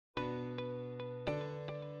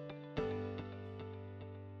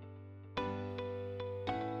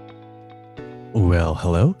Well,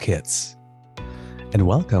 hello, kits, and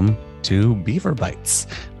welcome to Beaver Bites.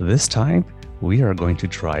 This time, we are going to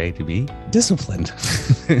try to be disciplined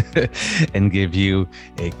and give you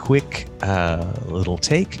a quick little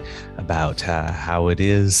take about how it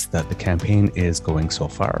is that the campaign is going so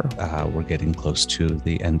far. We're getting close to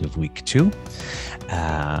the end of week 2.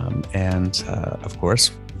 And of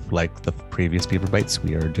course, like the previous Beaver Bites,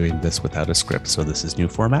 we are doing this without a script. So this is new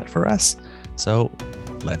format for us. So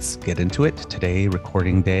let's get into it. Today,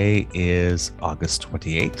 recording day is August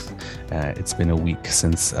 28th. It's been a week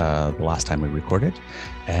since the last time we recorded.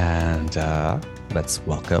 And let's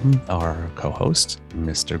welcome our co-host,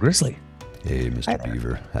 Mr. Grizzly. Hey, Mr.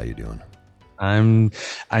 Beaver, how you doing? I'm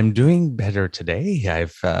doing better today.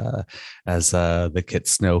 As the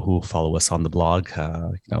kits know who follow us on the blog,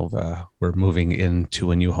 we're moving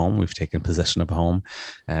into a new home. We've taken possession of a home,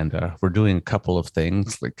 and we're doing a couple of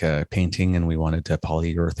things like painting, and we wanted to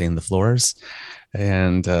polyurethane the floors.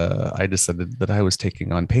 And I decided that I was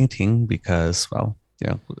taking on painting because, well,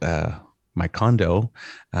 my condo,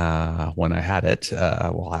 when I had it,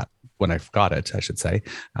 when I got it, I should say,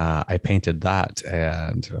 I painted that.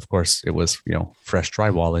 And of course, it was, fresh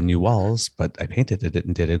drywall and new walls, but I painted it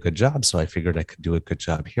and did a good job. So I figured I could do a good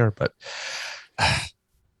job here. But Bit off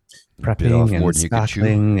prepping more and than you could chew.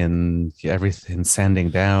 spackling and everything, sanding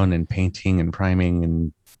down and painting and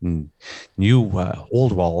priming and new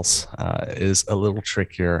old walls is a little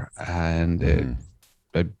trickier. And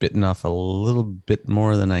I've bitten off a little bit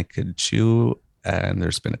more than I could chew. And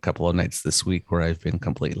there's been a couple of nights this week where I've been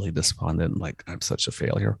completely despondent, like I'm such a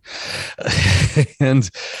failure.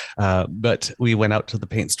 But we went out to the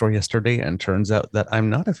paint store yesterday, and turns out that I'm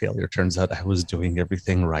not a failure. Turns out I was doing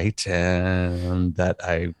everything right, and that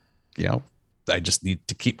I just need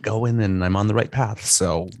to keep going, and I'm on the right path.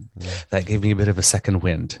 So that gave me a bit of a second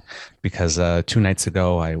wind, because 2 nights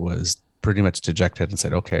ago I was pretty much dejected and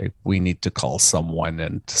said, okay, we need to call someone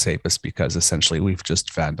and to save us, because essentially we've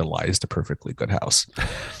just vandalized a perfectly good house.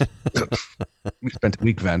 We spent a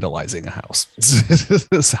week vandalizing a house.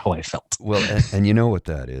 That's how I felt. Well, and you know what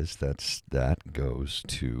that is? That goes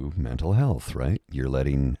to mental health, right? You're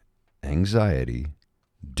letting anxiety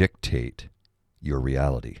dictate your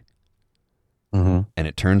reality. Mm-hmm. And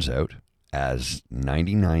it turns out, as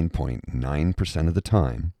 99.9% of the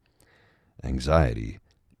time, anxiety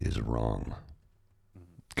is wrong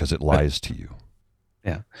because it lies to you.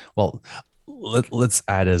 Yeah. Well, let's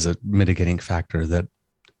add as a mitigating factor that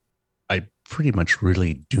I pretty much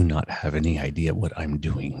really do not have any idea what I'm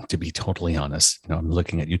doing, to be totally honest. I'm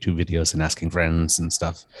looking at YouTube videos and asking friends and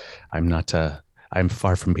stuff. I'm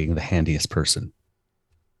far from being the handiest person.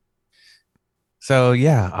 So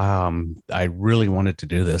yeah, I really wanted to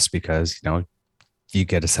do this because, you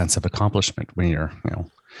get a sense of accomplishment when you're,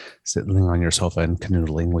 sitting on your sofa and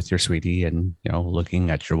canoodling with your sweetie and, looking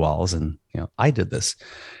at your walls. And, I did this.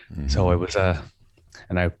 So I was,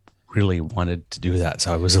 and I really wanted to do that.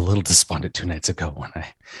 So I was a little despondent 2 nights ago when I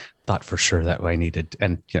thought for sure that I needed,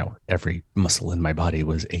 and, every muscle in my body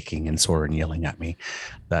was aching and sore and yelling at me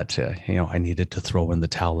that, I needed to throw in the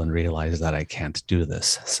towel and realize that I can't do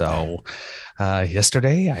this. So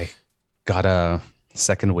yesterday I got a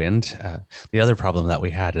second wind. The other problem that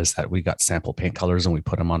we had is that we got sample paint colors and we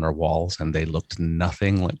put them on our walls, and they looked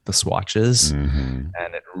nothing like the swatches. And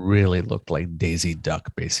it really looked like Daisy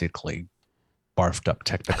Duck basically barfed up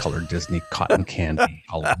Technicolor Disney cotton candy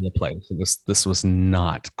all over the place. This was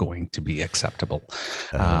not going to be acceptable.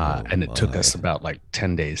 And it took us about like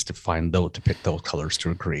 10 days to pick those colors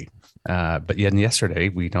to agree. But yeah, and yesterday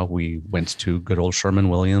we went to good old Sherman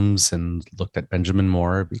Williams and looked at Benjamin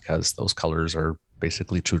Moore, because those colors are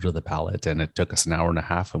basically true to the palette. And it took us an hour and a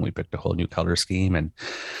half, and we picked a whole new color scheme. And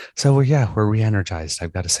so we're re-energized.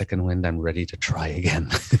 I've got a second wind. I'm ready to try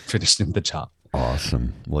again, finishing the job.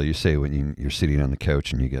 Awesome. Well, you say when you're sitting on the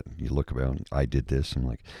couch and you look around, I did this. I'm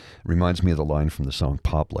like, reminds me of the line from the song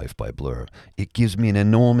Pop Life by Blur. It gives me an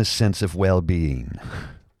enormous sense of well-being.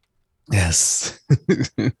 Yes.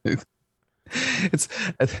 it's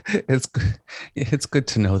it's good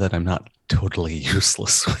to know that I'm not totally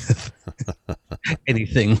useless with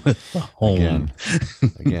anything with the home.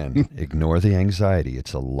 Again, ignore the anxiety.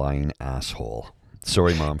 It's a lying asshole.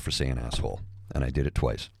 Sorry, Mom, for saying asshole. And I did it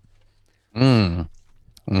twice.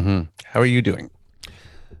 Mm-hmm. How are you doing?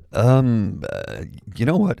 You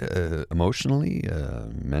know what? Emotionally,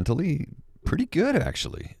 mentally, pretty good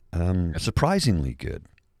actually. Surprisingly good.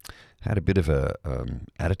 Had a bit of a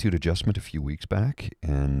attitude adjustment a few weeks back,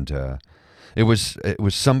 and it was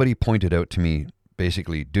somebody pointed out to me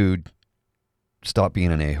basically, dude, stop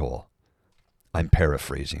being an a-hole. I'm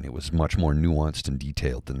paraphrasing. It was much more nuanced and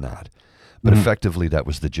detailed than that. But effectively, that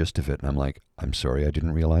was the gist of it. And I'm like, I'm sorry, I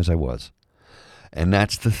didn't realize I was. And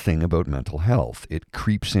that's the thing about mental health. It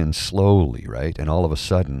creeps in slowly, right? And all of a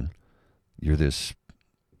sudden, you're this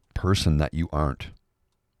person that you aren't,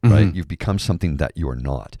 right? You've become something that you're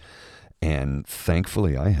not. And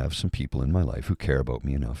thankfully, I have some people in my life who care about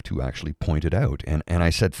me enough to actually point it out. And I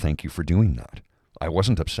said, thank you for doing that. I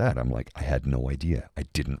wasn't upset. I'm like, I had no idea. I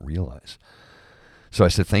didn't realize. So I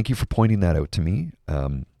said, thank you for pointing that out to me.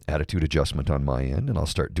 Attitude adjustment on my end. And I'll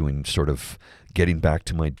start doing sort of getting back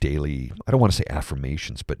to my daily, I don't want to say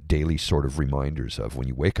affirmations, but daily sort of reminders of when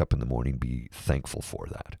you wake up in the morning, be thankful for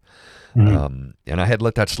that. And I had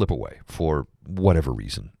let that slip away for whatever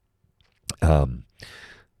reason.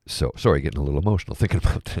 So, sorry, getting a little emotional thinking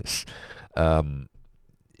about this.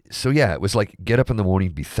 So yeah, it was like, get up in the morning,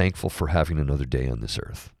 be thankful for having another day on this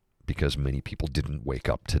earth, because many people didn't wake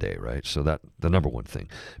up today, right? So that, the number one thing,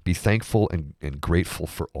 be thankful and grateful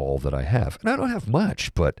for all that I have. And I don't have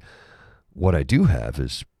much, but what I do have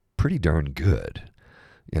is pretty darn good,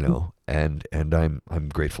 you know, and I'm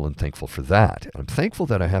grateful and thankful for that. I'm thankful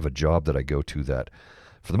that I have a job that I go to that,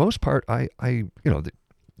 for the most part, I you know,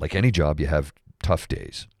 like any job, you have tough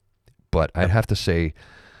days. But I'd have to say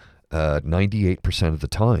 98% of the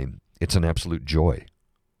time, it's an absolute joy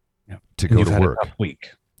to go to work. Had a rough week.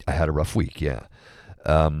 I had a rough week, yeah.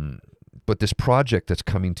 But this project that's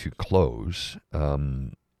coming to close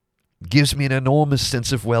gives me an enormous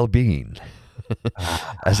sense of well-being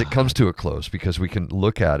as it comes to a close, because we can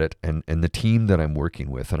look at it, and the team that I'm working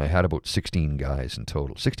with, and I had about 16 guys in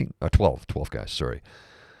total, 12 guys, sorry,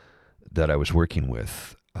 that I was working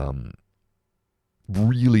with,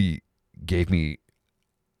 really gave me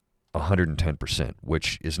 110%,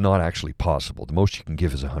 which is not actually possible. The most you can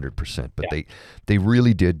give is 100%, but they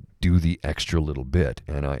really did do the extra little bit,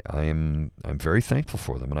 and I'm very thankful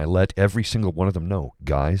for them, and I let every single one of them know,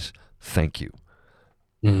 guys, thank you.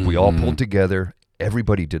 We all pulled together,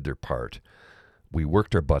 everybody did their part, we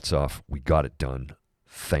worked our butts off, we got it done.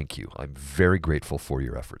 Thank you. I'm very grateful for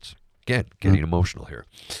your efforts. Again, getting emotional here.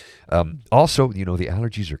 Also, you know, the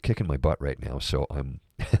allergies are kicking my butt right now, so I'm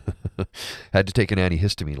had to take an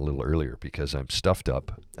antihistamine a little earlier because I'm stuffed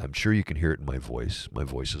up. I'm sure you can hear it in my voice. My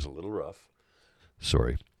voice is a little rough.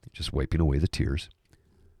 Sorry, just wiping away the tears.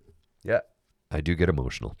 Yeah, I do get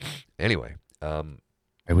emotional. Anyway.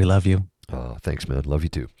 We love you. Thanks, man. Love you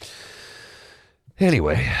too.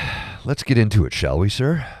 Anyway, let's get into it, shall we,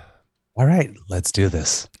 sir? All right, let's do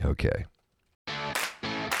this. Okay.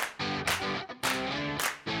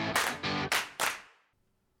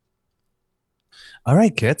 All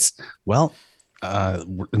right, kids. Well,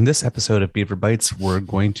 in this episode of Beaver Bites, we're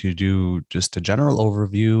going to do just a general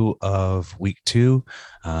overview of week 2,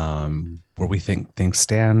 where we think things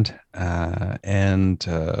stand. And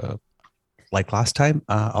like last time,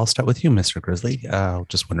 I'll start with you, Mr. Grizzly.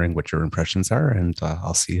 Just wondering what your impressions are, and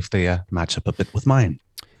I'll see if they match up a bit with mine.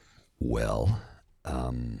 Well,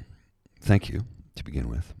 thank you to begin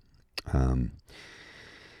with.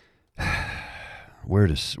 Where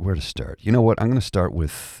to start? You know what? I'm going to start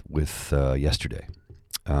with yesterday.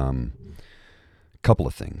 Couple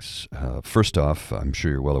of things. First off, I'm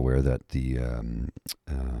sure you're well aware that the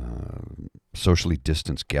socially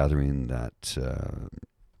distanced gathering that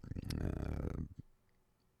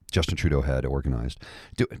Justin Trudeau had organized.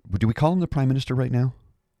 Do we call him the Prime Minister right now?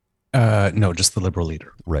 No, just the Liberal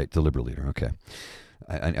leader. Right, the Liberal leader. Okay.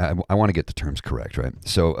 I want to get the terms correct, right?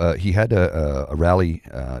 So he had a rally,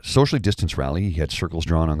 socially distanced rally. He had circles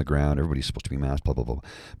drawn on the ground. Everybody's supposed to be masked, blah, blah, blah.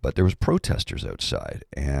 But there was protesters outside,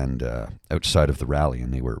 and outside of the rally,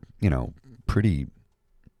 and they were, you know, pretty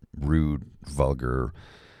rude, vulgar,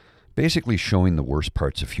 basically showing the worst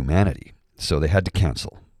parts of humanity. So they had to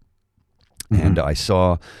cancel. And I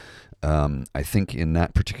saw, I think in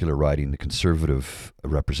that particular riding, the Conservative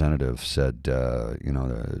representative said,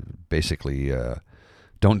 basically,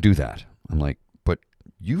 don't do that. I'm like, but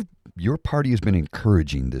your party has been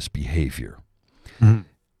encouraging this behavior. And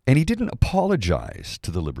he didn't apologize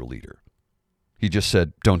to the Liberal leader. He just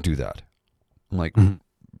said, don't do that. I'm like,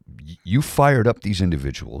 you fired up these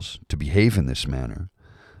individuals to behave in this manner.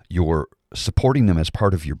 You're supporting them as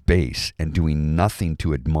part of your base and doing nothing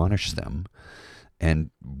to admonish them.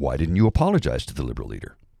 And why didn't you apologize to the Liberal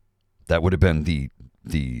leader? That would have been the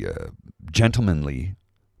gentlemanly,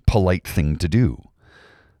 polite thing to do.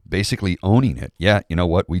 Basically owning it. Yeah, you know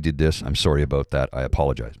what? We did this. I'm sorry about that. I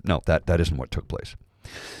apologize. No, that isn't what took place.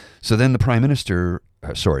 So then the Prime Minister,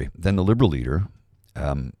 then the Liberal leader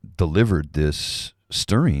delivered this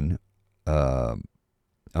stirring,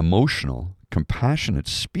 emotional, compassionate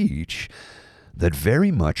speech that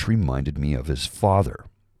very much reminded me of his father.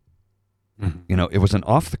 Mhm. You know, it was an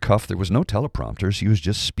off the cuff. There was no teleprompters. He was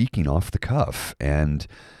just speaking off the cuff. And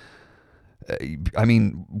I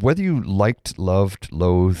mean, whether you liked, loved,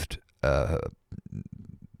 loathed the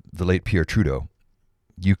late Pierre Trudeau,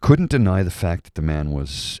 you couldn't deny the fact that the man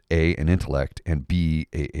was A, an intellect, and B,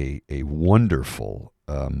 a wonderful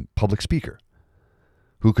public speaker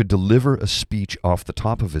who could deliver a speech off the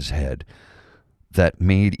top of his head that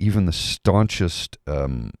made even the staunchest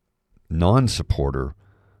non-supporter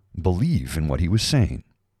believe in what he was saying,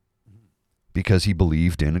 because he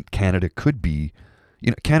believed in it. Canada could be,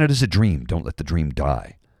 Canada's a dream. Don't let the dream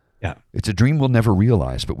die. Yeah. It's a dream we'll never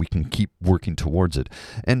realize, but we can keep working towards it.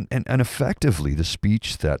 And effectively, the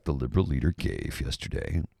speech that the Liberal leader gave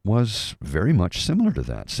yesterday was very much similar to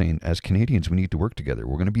that, saying, as Canadians, we need to work together.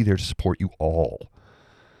 We're going to be there to support you all.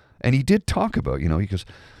 And he did talk about, he goes,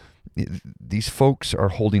 these folks are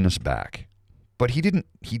holding us back. But he didn't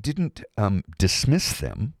dismiss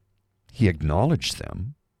them. He acknowledged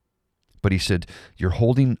them. But he said, you're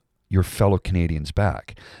holding your fellow Canadians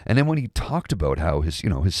back. And then when he talked about how his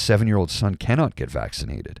 7-year-old son cannot get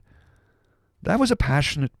vaccinated, that was a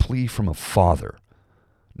passionate plea from a father,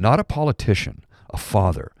 not a politician, a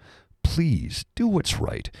father. Please do what's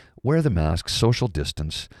right. Wear the mask, social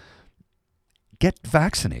distance, get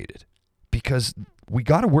vaccinated, because we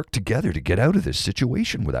got to work together to get out of this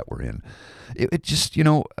situation that we're in. It just,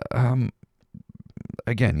 again,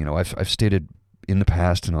 I've stated in the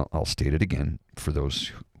past, and I'll state it again for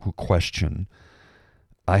those who question,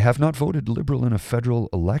 I have not voted Liberal in a federal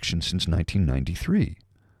election since 1993.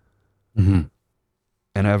 Mm-hmm.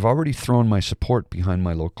 And I've already thrown my support behind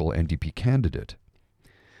my local NDP candidate.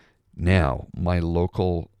 Now, my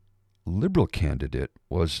local Liberal candidate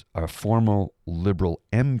was a former Liberal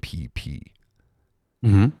MPP.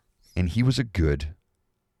 Mm-hmm. And he was a good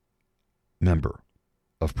member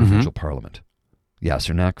of provincial parliament,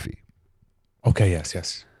 Yasser Naqvi. Okay,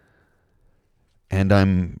 yes. And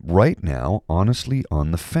I'm right now, honestly,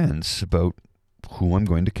 on the fence about who I'm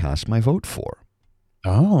going to cast my vote for.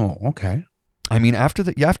 Oh, okay. I mean, after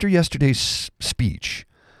yesterday's speech,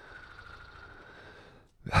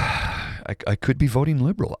 I could be voting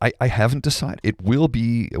Liberal. I haven't decided. It will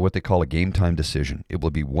be what they call a game time decision. It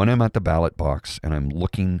will be when I'm at the ballot box and I'm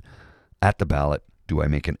looking at the ballot, do I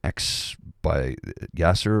make an X by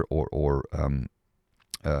Yasser or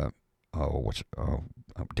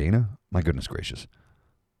Dana? My goodness gracious.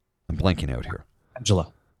 I'm blanking out here.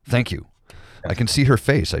 Angela. Thank you. I can see her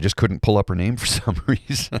face. I just couldn't pull up her name for some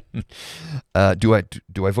reason. Do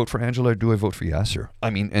I vote for Angela or do I vote for Yasser? I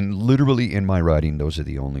mean, and literally in my riding, those are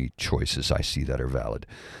the only choices I see that are valid,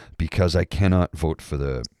 because I cannot vote for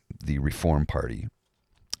the Reform Party,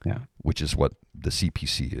 which is what the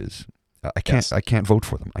CPC is. I can't vote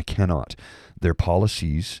for them. I cannot. Their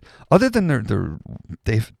policies, other than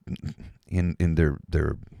they've in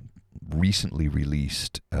their recently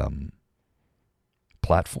released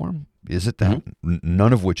platform, is it that?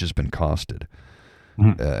 None of which has been costed.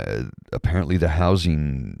 Apparently the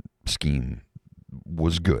housing scheme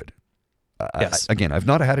was good. Yes. Again, I've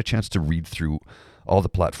not had a chance to read through all the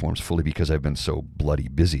platforms fully because I've been so bloody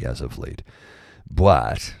busy as of late.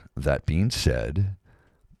 But that being said,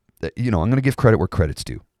 I'm going to give credit where credit's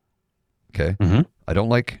due. Okay? Mm-hmm. I don't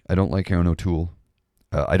like Aaron O'Toole.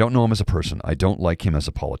 I don't know him as a person. I don't like him as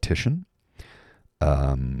a politician.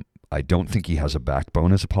 I don't think he has a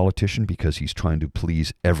backbone as a politician, because he's trying to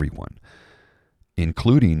please everyone,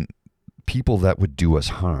 including people that would do us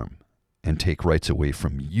harm and take rights away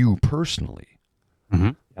from you personally.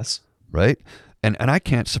 Mm-hmm. Yes. Right? And I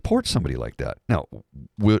can't support somebody like that. Now,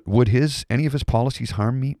 would any of his policies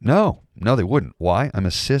harm me? No, they wouldn't. Why? I'm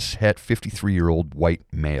a cis-het 53-year-old white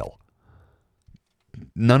male.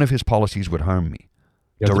 None of his policies would harm me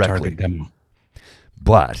directly.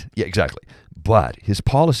 But, yeah, exactly. But his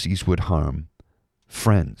policies would harm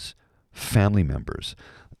friends, family members,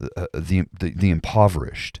 the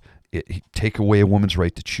impoverished, take away a woman's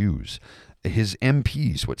right to choose. His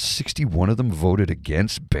MPs, 61 of them voted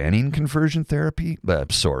against banning conversion therapy? I'm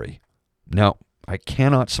sorry. No, I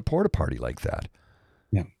cannot support a party like that.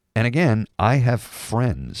 Yeah. And again, I have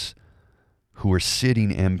friends who are sitting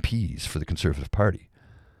MPs for the Conservative Party.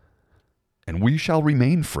 And we shall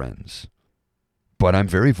remain friends. But I'm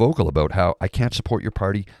very vocal about how I can't support your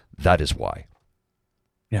party. That is why.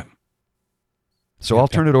 Yeah. So I'll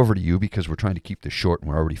turn it over to you, because we're trying to keep this short and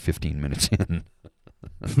we're already 15 minutes in.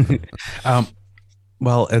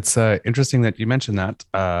 Well, it's interesting that you mentioned that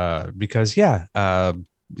because,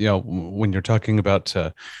 when you're talking about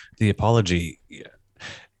the apology,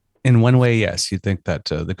 in one way, yes, you'd think that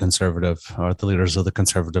the conservative or the leaders of the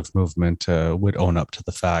conservative movement would own up to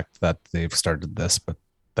the fact that they've started this, but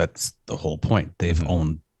That's the whole point.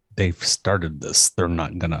 Mhm. They've started this. They're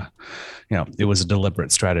not gonna, it was a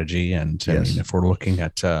deliberate strategy. And I mean, Yes. if we're looking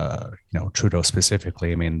at, Trudeau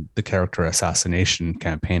specifically, I mean, the character assassination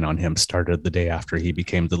campaign on him started the day after he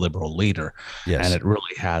became the Liberal leader, and Yes. it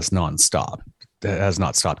really has nonstop. It has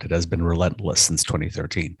not stopped. It has been relentless since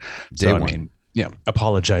 2013. Day So, I one. mean,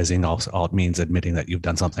 apologizing also all means admitting that you've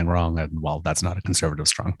done something wrong, and well, that's not a conservative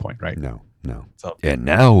strong point, right? No, no. So, And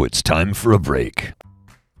now it's time for a break.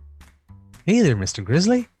 Hey there, Mr.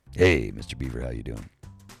 Grizzly. Hey, Mr. Beaver, how you doing?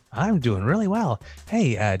 I'm doing really well.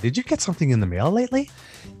 Hey, did you get something in the mail lately?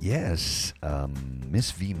 Yes,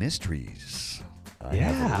 Miss V Mysteries. I have a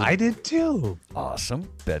Yeah, little I did too. awesome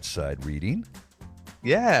bedside reading.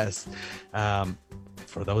 Yes.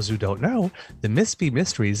 For those who don't know, the Miss V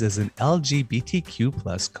Mysteries is an LGBTQ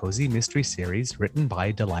plus cozy mystery series written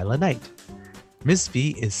by Delilah Knight. Miss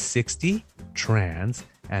V is 60, trans,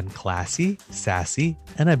 and classy, sassy,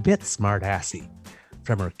 and a bit smart-assy.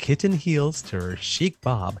 From her kitten heels to her chic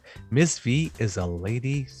bob, Miss V is a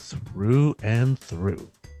lady through and through.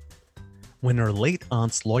 When her late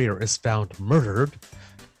aunt's lawyer is found murdered,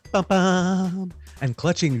 bum bum, and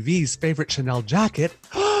clutching V's favorite Chanel jacket,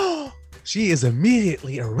 she is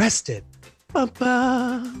immediately arrested. Bum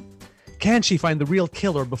bum. Can she find the real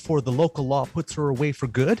killer before the local law puts her away for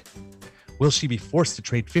good? Will she be forced to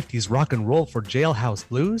trade 50s rock and roll for jailhouse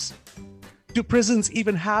blues? Do prisons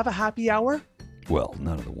even have a happy hour? Well,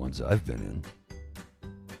 none of the ones I've been in.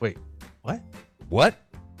 Wait, what? What?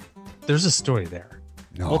 There's a story there.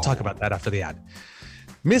 No. We'll talk about that after the ad.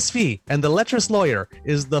 Miss V and the Lecherous Lawyer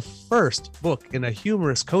is the first book in a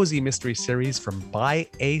humorous cozy mystery series from By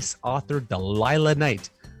Ace author Delilah Knight.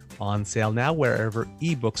 On sale now wherever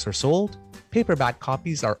ebooks are sold. Paperback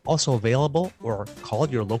copies are also available, or call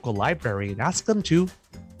your local library and ask them to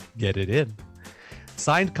get it in.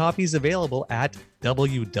 Signed copies available at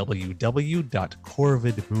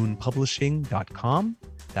www.corvidmoonpublishing.com.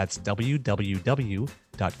 That's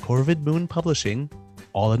www.corvidmoonpublishing,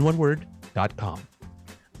 all in one word.com.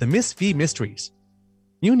 The Miss V Mysteries.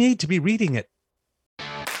 You need to be reading it.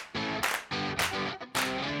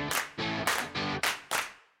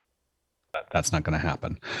 that's not going to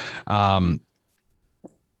happen.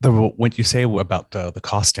 What you say about the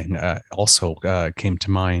costing also came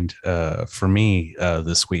to mind for me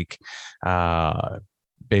this week,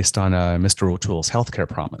 based on Mr. O'Toole's healthcare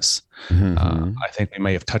promise. Mhm. I think we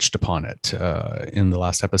may have touched upon it in the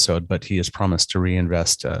last episode, but he has promised to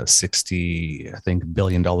reinvest $60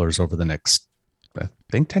 billion over the next, I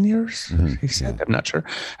think, 10 years. Mhm, He said, yeah. I'm not sure,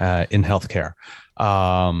 in healthcare.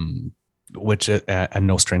 Which and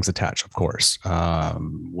no strings attached, of course,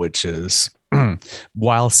 which is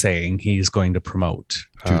while saying he's going to promote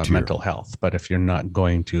Two-tier. mental health. But if you're not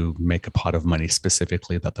going to make a pot of money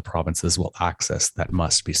specifically that the provinces will access that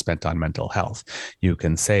must be spent on mental health, you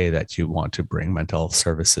can say that you want to bring mental health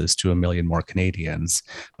services to 1 million more Canadians.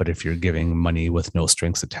 But if you're giving money with no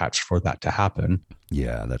strings attached for that to happen,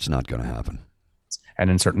 Yeah, that's not going to happen. and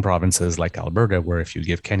in certain provinces like Alberta, where if you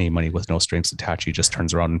give Kenny money with no strings attached, he just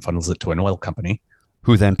turns around and funnels it to an oil company.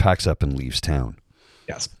 Who then packs up and leaves town.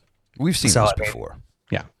 Yes. We've seen So, this I mean, before.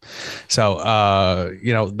 Yeah. So, I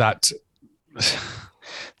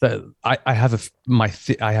have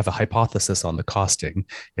I have a hypothesis on the costing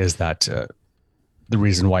is that the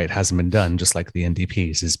reason why it hasn't been done, just like the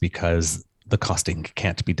NDPs, is because the costing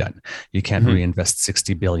can't be done. You can't reinvest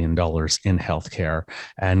 $60 billion in healthcare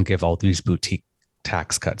and give all these boutique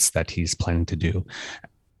tax cuts that he's planning to do,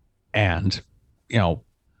 and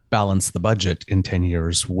balance the budget in 10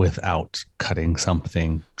 years without cutting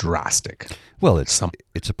something drastic. Well, it's a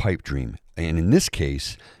pipe dream. And in this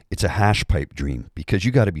case, it's a hash pipe dream because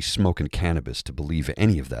you got to be smoking cannabis to believe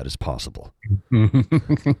any of that is possible.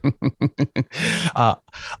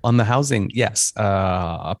 On the housing, yes.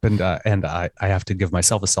 And I have to give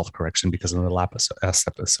myself a self-correction because in the last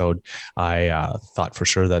episode, I thought for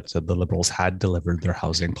sure that the Liberals had delivered their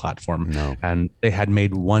housing platform. No. And they had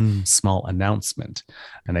made one small announcement.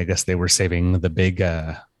 And I guess they were saving the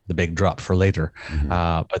big drop for later.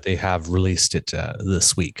 But they have released it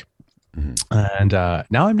this week. And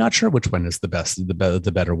now I'm not sure which one is the best,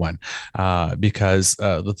 the better one, because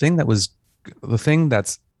the thing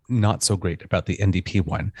that's not so great about the NDP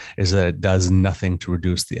one is that it does nothing to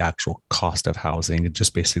reduce the actual cost of housing. It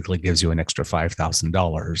just basically gives you an extra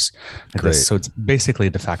 $5,000. So it's basically a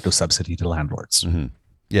de facto subsidy to landlords.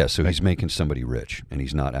 Yeah, so he's making somebody rich, and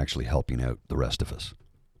he's not actually helping out the rest of us.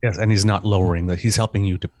 Yes, and he's not lowering that. He's helping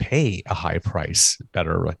you to pay a high price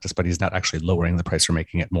better, but he's not actually lowering the price or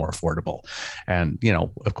making it more affordable. And,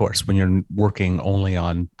 of course, when you're working only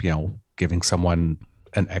on, giving someone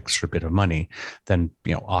an extra bit of money, then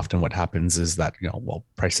often what happens is that well,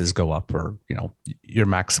 prices go up, or your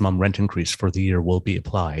maximum rent increase for the year will be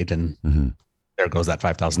applied, and there goes that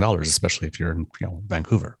 $5,000, especially if you're in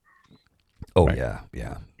Vancouver. Oh, right?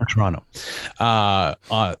 yeah. Or Toronto.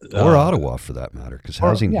 Or Ottawa, for that matter, because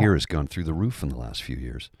housing yeah. here has gone through the roof in the last few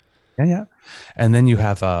years. Yeah. And then you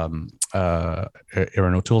have Erin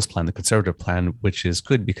O'Toole's plan, the Conservative plan, which is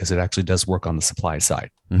good because it actually does work on the supply side.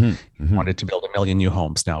 He wanted to build 1 million new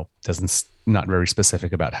homes. Now, not very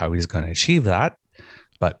specific about how he's going to achieve that,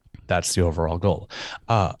 but that's the overall goal.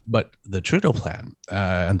 But the Trudeau plan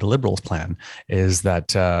and the Liberals plan is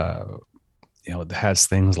that it has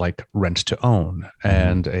things like rent to own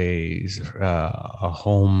and a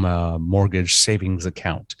home mortgage savings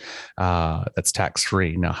account that's tax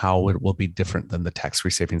free. Now, how it will be different than the tax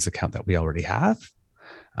free savings account that we already have,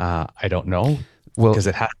 I don't know. Well, because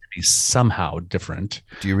it has to be somehow different.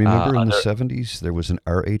 Do you remember in the 70s there was an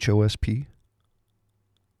RHOSP?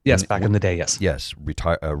 Yes, back in the day, yes. Yes,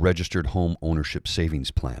 Registered Home Ownership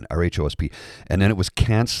Savings Plan, RHOSP. And then it was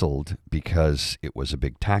canceled because it was a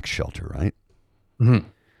big tax shelter, right? And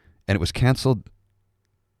it was canceled.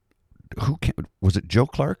 Was it Joe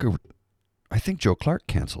Clark? Or I think Joe Clark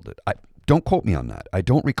canceled it. Don't quote me on that. I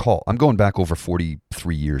don't recall. I'm going back over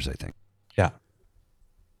 43 years, I think. Yeah.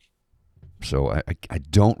 So I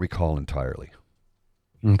don't recall entirely.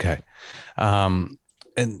 Okay. And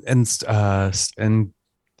I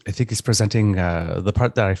think he's presenting the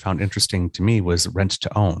part that I found interesting to me was rent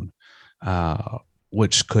to own,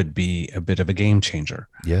 which could be a bit of a game changer.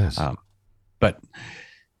 Yes. But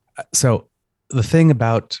so the thing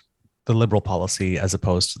about the Liberal policy as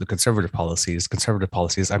opposed to the conservative policies,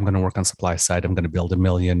 I'm going to work on supply side. I'm going to build 1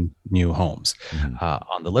 million new homes.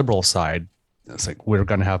 On the Liberal side, it's like we're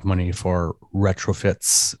going to have money for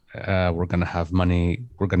retrofits. We're going to have money.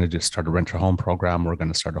 We're going to start a rent-to-home program. We're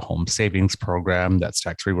going to start a home savings program that's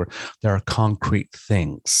tax-free. There are concrete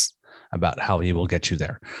things about how we will get you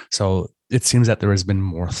there. So it seems that there has been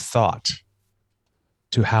more thought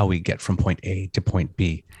to how we get from point A to point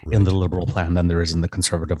B in the Liberal plan than there is in the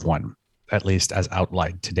Conservative one, at least as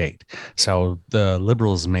outlined to date. So the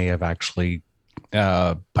Liberals may have actually,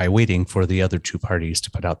 by waiting for the other two parties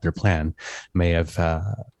to put out their plan, may have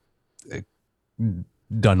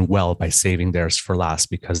done well by saving theirs for last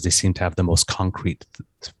because they seem to have the most concrete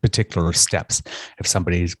particular steps. If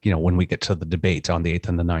somebody's, when we get to the debate on the 8th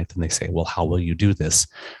and the 9th and they say, well, how will you do this?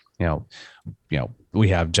 We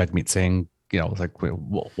have Jagmeet saying, it's like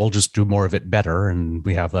we'll just do more of it better. And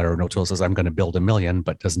we have Erin O'Toole says, I'm going to build 1 million,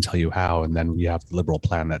 but doesn't tell you how. And then we have the Liberal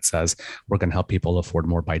plan that says we're going to help people afford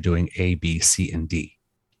more by doing A, B, C, and D.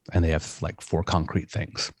 And they have like 4 concrete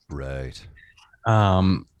things. Right.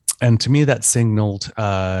 And to me, that signaled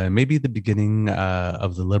maybe the beginning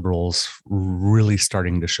of the Liberals really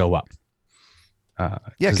starting to show up.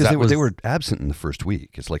 Because they were absent in the first week.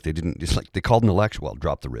 It's like they didn't. It's like they called an election. Well,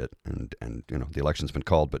 drop the writ, and the election's been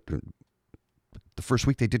called, but the first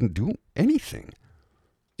week they didn't do anything.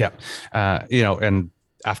 Yeah, and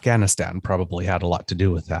Afghanistan probably had a lot to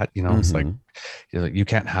do with that. It's like you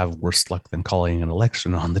can't have worse luck than calling an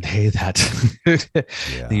election on the day that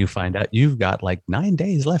you find out you've got like 9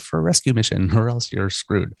 days left for a rescue mission, or else you're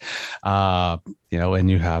screwed.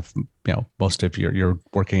 And you have most of you're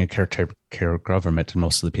working a care government, and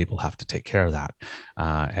most of the people have to take care of that.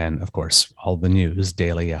 And of course, all the news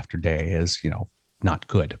daily after day is not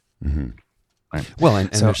good. Right. Well, and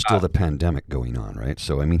there's still the pandemic going on, right?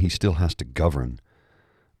 So I mean, he still has to govern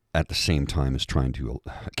at the same time as trying to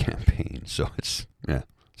campaign. So it's a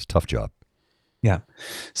tough job. Yeah.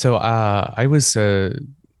 So I was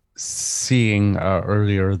seeing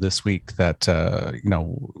earlier this week that,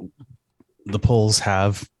 the polls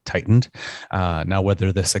have tightened. Now,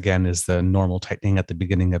 whether this again is the normal tightening at the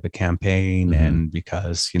beginning of a campaign and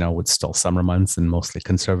because, it's still summer months and mostly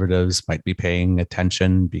conservatives might be paying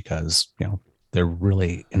attention because, they're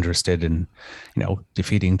really interested in,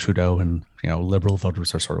 defeating Trudeau, and, Liberal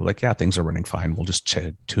voters are sort of like, yeah, things are running fine. We'll just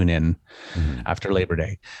tune in after Labor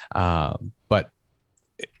Day. But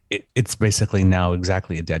it's basically now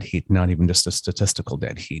exactly a dead heat, not even just a statistical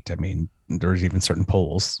dead heat. I mean, there's even certain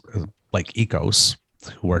polls like ECOS,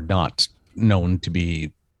 who are not known to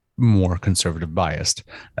be more conservative biased,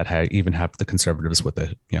 that even have the conservatives with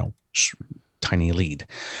a, tiny lead.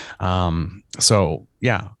 So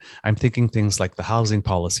yeah, I'm thinking things like the housing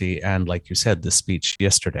policy and, like you said, the speech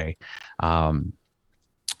yesterday.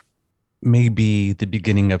 maybe the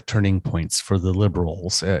beginning of turning points for the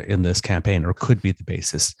Liberals in this campaign, or could be the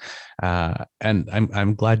basis. And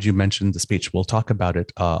I'm glad you mentioned the speech. We'll talk about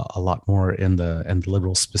it a lot more in the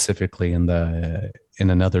Liberals specifically in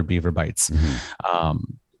another Beaver Bites.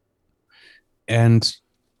 And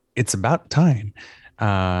it's about time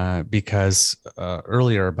because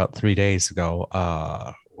earlier, about 3 days ago,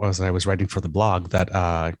 as I was writing for the blog, that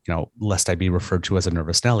lest I be referred to as a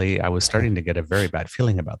nervous Nelly, I was starting to get a very bad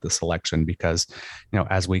feeling about this election because,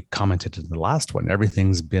 as we commented in the last one,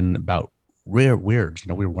 everything's been about weird.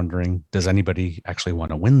 We were wondering, does anybody actually want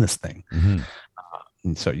to win this thing?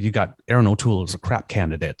 And so you got Aaron O'Toole as a crap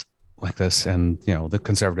candidate like this, and the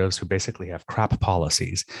Conservatives who basically have crap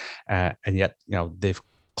policies, and yet they've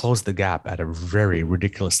closed the gap at a very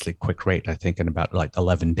ridiculously quick rate. I think in about like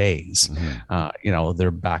 11 days, they're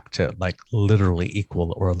back to like literally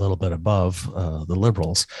equal or a little bit above the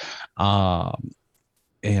Liberals, and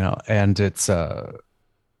it's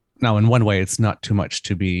now in one way it's not too much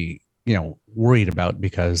to be worried about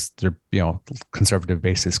because their conservative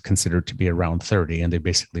base is considered to be around 30, and they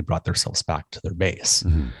basically brought themselves back to their base.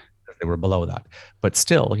 They were below that, but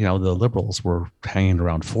still, the Liberals were hanging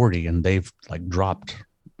around 40, and they've like dropped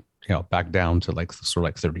back down to like sort of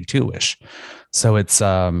like 32-ish. So it's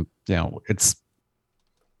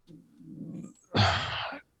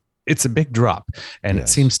it's a big drop, and Yes.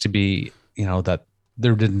 it seems to be that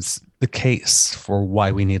the case for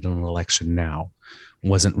why we need an election now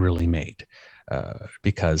wasn't really made.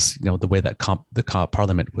 Because the way that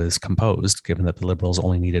Parliament was composed, given that the Liberals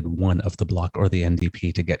only needed one of the Bloc or the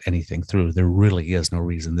NDP to get anything through, there really is no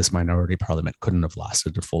reason this minority Parliament couldn't have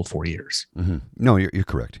lasted a full 4 years. No, you're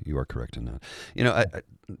correct. You are correct in that.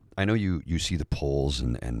 I know you see the polls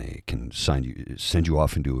and they can send you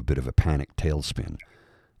off into a bit of a panic tailspin.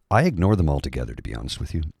 I ignore them altogether, to be honest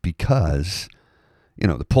with you, because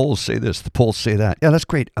the polls say this, the polls say that. Yeah, that's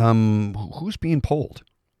great. Who's being polled?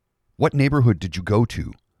 What neighborhood did you go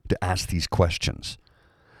to ask these questions?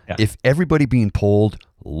 Yeah. If everybody being polled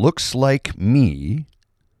looks like me,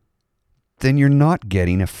 then you're not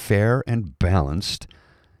getting a fair and balanced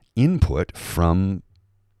input from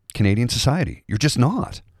Canadian society. You're just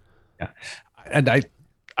not. Yeah, and I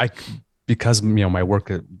because my work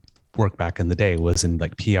back in the day was in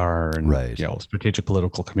like PR and Right. Strategic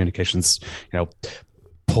political communications.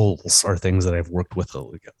 Polls are things that I've worked with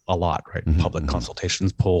a lot, right? Public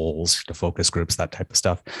consultations, polls, focus groups, that type of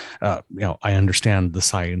stuff. I understand the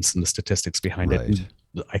science and the statistics behind Right.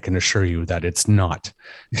 it. I can assure you that it's not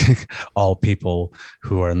all people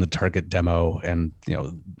who are in the target demo. And,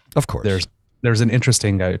 Of course. there's an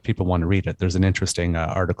interesting, if people want to read it, there's an interesting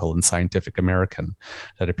article in Scientific American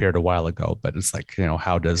that appeared a while ago, but it's like,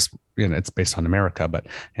 how does, it's based on America, but,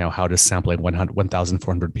 how does sampling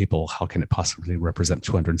 1,400 people, how can it possibly represent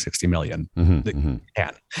 260 million? It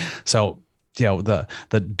can. So, the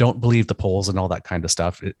don't believe the polls and all that kind of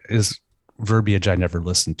stuff is verbiage I never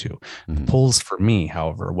listened to. The polls for me,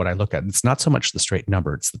 however, what I look at, it's not so much the straight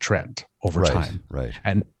number, it's the trend over time. Right.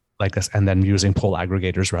 And like us, and then using poll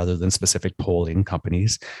aggregators rather than specific polling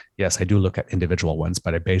companies. Yes, I do look at individual ones,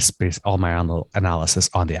 but I base all my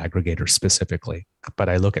analysis on the aggregators specifically. But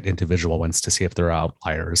I look at individual ones to see if they're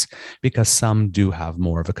outliers, because some do have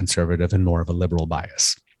more of a conservative and more of a liberal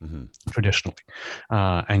bias. Traditionally,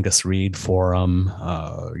 Angus Reid Forum,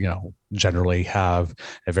 generally have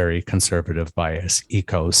a very conservative bias.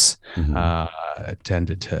 Ecos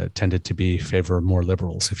tended to be favor more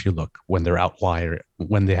liberals. If you look when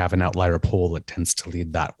they have an outlier poll, it tends to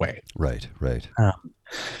lead that way. Right.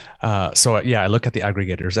 So I look at the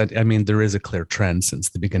aggregators. I mean, there is a clear trend since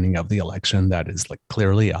the beginning of the election that is like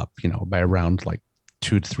clearly up, by around like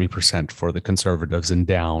 2 to 3% for the Conservatives and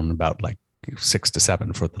down about like 6 to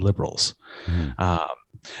 7 for the Liberals.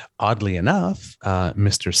 Oddly enough,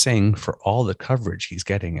 Mr. Singh, for all the coverage he's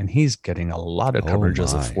getting, and he's getting a lot of coverage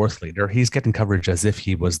as a fourth leader, he's getting coverage as if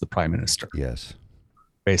he was the prime minister. Yes.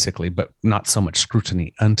 Basically, but not so much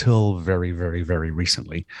scrutiny until very, very, very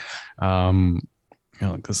recently.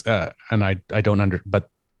 Because and I don't but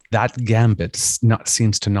that gambit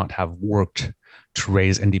seems to not have worked to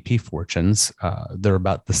raise NDP fortunes. They're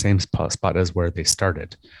about the same spot as where they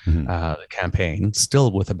started the campaign,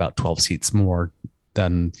 still with about 12 seats more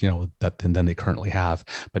than than they currently have,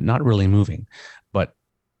 but not really moving. But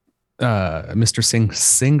Mr. Singh's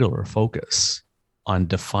singular focus on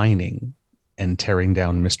defining and tearing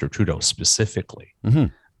down Mr. Trudeau specifically, I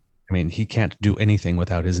mean, he can't do anything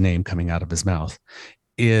without his name coming out of his mouth,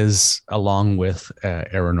 is along with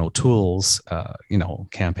Aaron O'Toole's,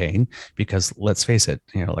 campaign, because let's face it,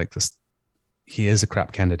 like this, he is a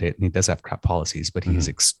crap candidate and he does have crap policies, but he's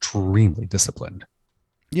extremely disciplined.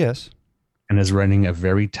 Yes. and is running a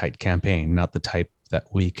very tight campaign, not the type that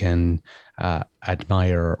we can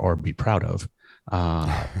admire or be proud of.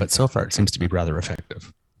 But so far, it seems to be rather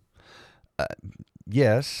effective.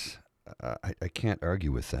 Yes, I can't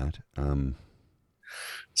argue with that.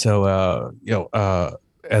 So,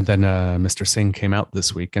 and then Mr. Singh came out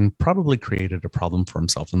this week and probably created a problem for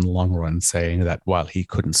himself in the long run, saying that while he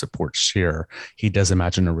couldn't support Scheer, he does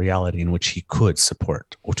imagine a reality in which he could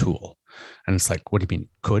support O'Toole. And it's like, what do you mean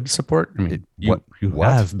could support? I mean, you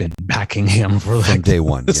have been backing him for from day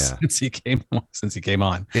one, yeah, since he came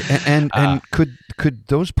on. And could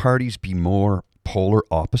those parties be more polar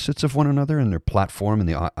opposites of one another in their platform and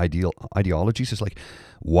the ideologies? It's like,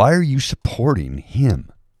 why are you supporting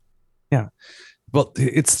him? Yeah, well,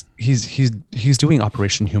 he's doing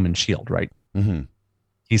Operation Human Shield, right? Mm-hmm.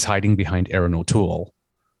 He's hiding behind Aaron O'Toole,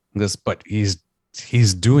 but he's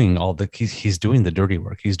doing he's doing the dirty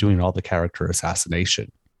work. He's doing all the character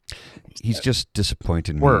assassination. He's just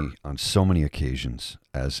disappointed me on so many occasions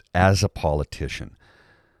as a politician.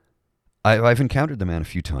 I've encountered the man a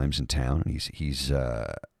few times in town. He's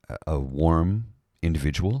a warm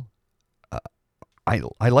individual. I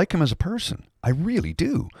like him as a person. I really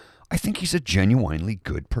do. I think he's a genuinely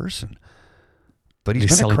good person. But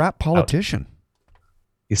he's been a crap politician.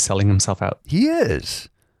 He's selling himself out. He is.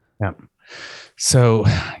 Yeah. So,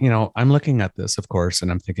 I'm looking at this, of course, and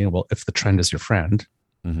I'm thinking, well, if the trend is your friend,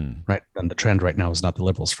 mm-hmm. right, then the trend right now is not the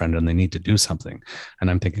Liberals' friend, and they need to do something. And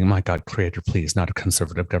I'm thinking, my God, Creator, please, not a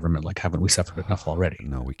conservative government. Like, haven't we suffered enough already?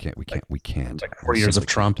 No, we can't. We can't. Like 4 years of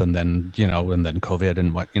Trump, and then and then COVID,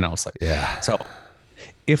 and it's like, yeah. So,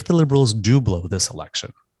 if the Liberals do blow this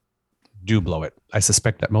election, I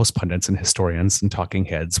suspect that most pundits and historians and talking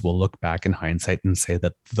heads will look back in hindsight and say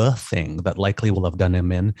that the thing that likely will have done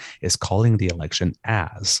him in is calling the election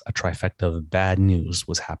as a trifecta of bad news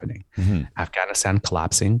was happening. Mm-hmm. Afghanistan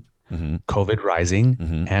collapsing, mm-hmm. COVID rising,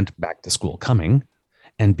 mm-hmm. and back to school coming,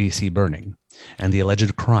 and BC burning. And the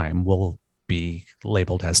alleged crime will be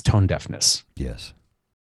labeled as tone deafness. Yes.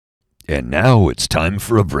 And now it's time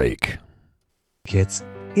for a break. Kids,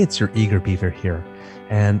 it's your eager beaver here.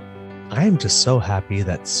 And I'm just so happy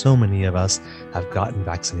that so many of us have gotten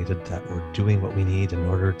vaccinated, that we're doing what we need in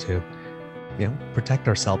order to, protect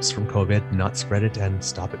ourselves from COVID, not spread it, and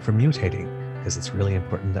stop it from mutating, because it's really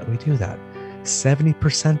important that we do that.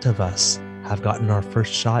 70% of us have gotten our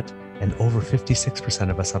first shot, and over 56%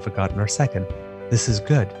 of us have gotten our second. This is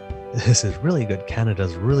good. This is really good.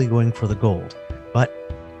 Canada's really going for the gold. But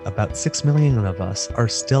about 6 million of us are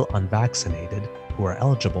still unvaccinated who are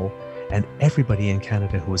eligible, and everybody in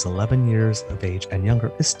Canada who is 11 years of age and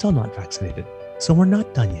younger is still not vaccinated. So we're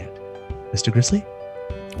not done yet. Mr. Grizzly?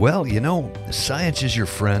 Well, science is your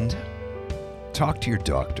friend. Talk to your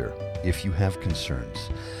doctor if you have concerns.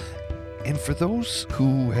 And for those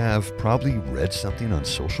who have probably read something on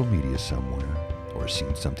social media somewhere, or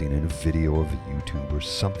seen something in a video of YouTube or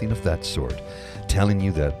something of that sort, telling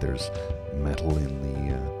you that there's metal in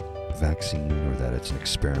the vaccine, or that it's an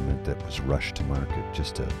experiment that was rushed to market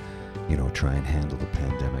just to try and handle the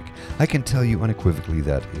pandemic, I can tell you unequivocally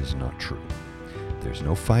that is not true. There's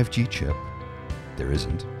no 5G chip. There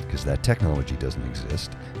isn't, because that technology doesn't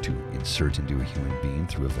exist to insert into a human being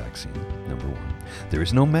through a vaccine, number one. There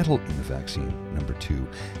is no metal in the vaccine, number two,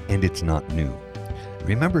 and it's not new.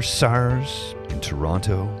 Remember SARS in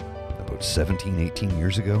Toronto about 17, 18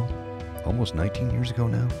 years ago? Almost 19 years ago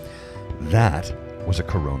now? That was a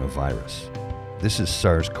coronavirus. This is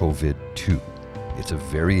SARS-CoV-2. It's a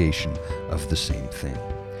variation of the same thing.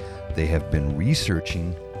 They have been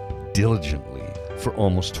researching diligently for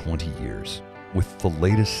almost 20 years with the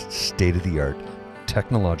latest state-of-the-art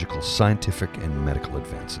technological, scientific, and medical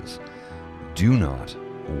advances. Do not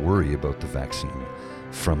worry about the vaccine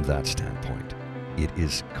from that standpoint. It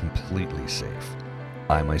is completely safe.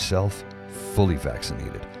 I myself, fully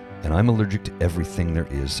vaccinated, and I'm allergic to everything there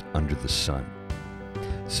is under the sun.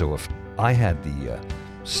 So if I had the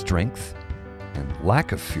strength and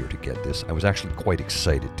lack of fear to get this, I was actually quite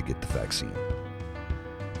excited to get the vaccine.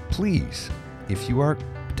 Please, if you are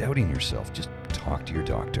doubting yourself, just talk to your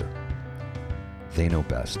doctor. They know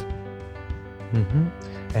best. Mm-hmm.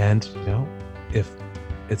 And, if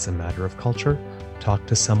it's a matter of culture, talk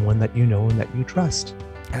to someone that you know and that you trust.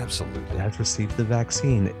 Absolutely. And has received the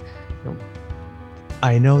vaccine.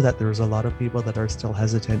 I know that there's a lot of people that are still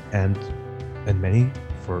hesitant, and many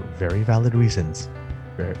for very valid reasons.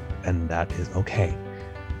 And that is okay.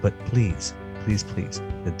 But please, please, please,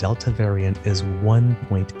 the Delta variant is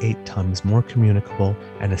 1.8 times more communicable,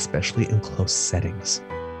 and especially in close settings.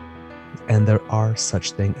 And there are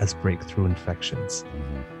such things as breakthrough infections.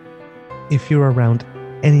 Mm-hmm. If you're around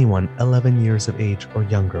anyone 11 years of age or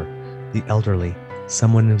younger, the elderly,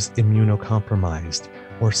 someone who's immunocompromised,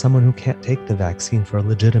 or someone who can't take the vaccine for a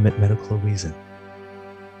legitimate medical reason.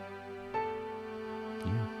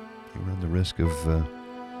 You run the risk of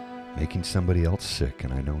making somebody else sick,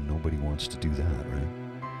 and I know nobody wants to do that, right?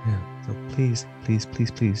 Yeah. So please, please,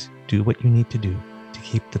 please, please do what you need to do to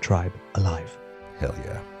keep the tribe alive. Hell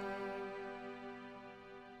yeah.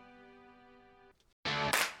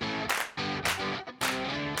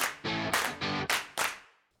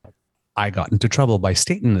 I got into trouble by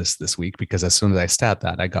stating this week because as soon as I stated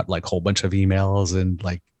that, I got like a whole bunch of emails and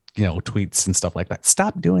like, tweets and stuff like that.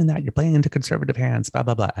 Stop doing that. You're playing into conservative hands, blah,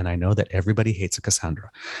 blah, blah. And I know that everybody hates a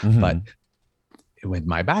Cassandra, but with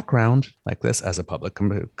my background like this as a public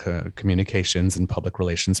communications and public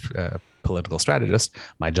relations political strategist,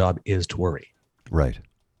 my job is to worry. Right.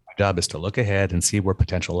 My job is to look ahead and see where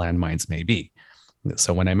potential landmines may be.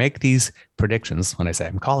 So when I make these predictions, when I say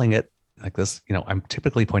I'm calling it like this, I'm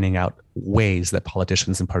typically pointing out ways that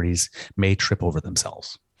politicians and parties may trip over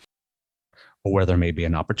themselves or where there may be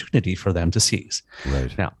an opportunity for them to seize.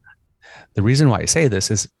 Right. Now, the reason why I say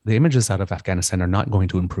this is the images out of Afghanistan are not going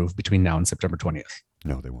to improve between now and September 20th.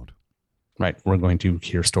 No, they won't. Right. We're going to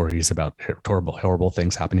hear stories about horrible, horrible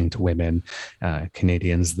things happening to women,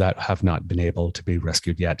 Canadians that have not been able to be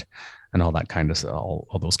rescued yet, and all that kind of,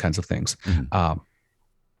 all those kinds of things.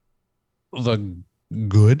 The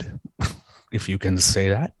good, if you can say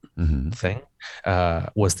that thing,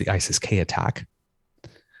 was the ISIS-K attack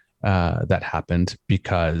that happened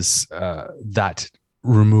because that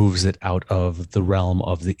removes it out of the realm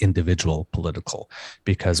of the individual political,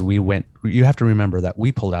 because you have to remember that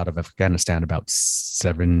we pulled out of Afghanistan about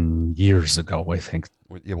 7 years ago, I think.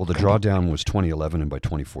 Yeah, well, the drawdown was 2011, and by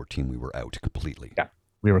 2014, we were out completely. Yeah,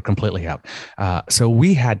 we were completely out. So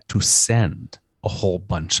we had to send a whole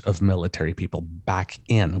bunch of military people back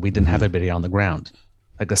in. We didn't have anybody on the ground.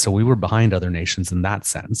 So we were behind other nations in that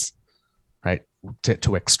sense, right?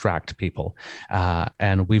 To extract people.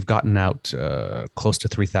 And we've gotten out close to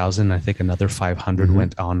 3,000. I think another 500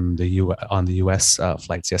 went on the US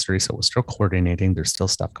flights yesterday. So we're still coordinating. There's still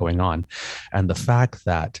stuff going on. And the fact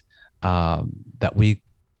that that we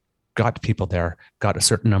got people there, got a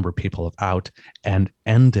certain number of people out, and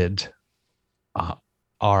ended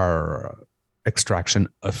our extraction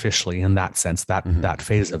officially in that sense, that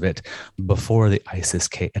phase of it, before the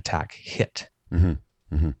ISIS-K attack hit.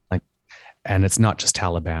 And it's not just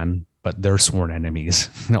Taliban, but their sworn enemies,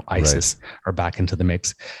 ISIS, are back into the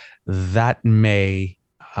mix. That may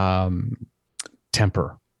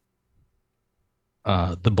temper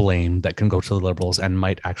the blame that can go to the Liberals and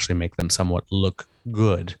might actually make them somewhat look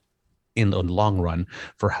good in the long run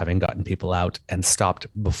for having gotten people out and stopped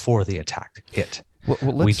before the attack hit. Well,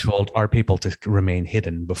 we told our people to remain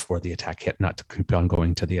hidden before the attack hit, not to keep on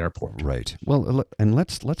going to the airport. Right. Well, and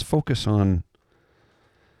let's focus on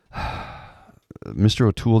Mr.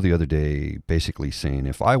 O'Toole the other day basically saying,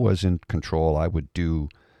 if I was in control, I would do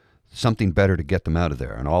something better to get them out of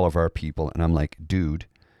there and all of our people. And I'm like, dude,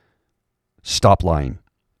 stop lying.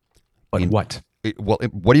 But what?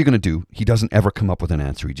 What are you going to do? He doesn't ever come up with an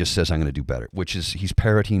answer. He just says, I'm going to do better, which is he's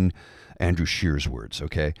parroting Andrew Scheer's words,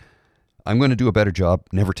 okay? I'm going to do a better job.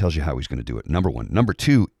 Never tells you how he's going to do it. Number one. Number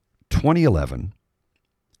two, 2011,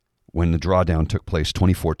 when the drawdown took place,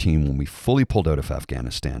 2014, when we fully pulled out of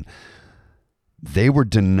Afghanistan, they were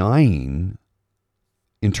denying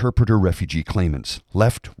interpreter refugee claimants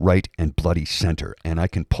left, right, and bloody center. And I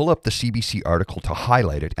can pull up the CBC article to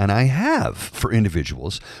highlight it, and I have, for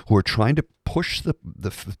individuals who are trying to push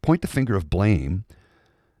point the finger of blame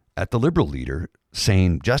at the Liberal leader,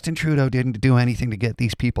 saying Justin Trudeau didn't do anything to get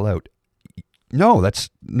these people out. No, that's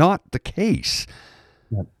not the case.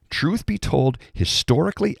 Yep. Truth be told,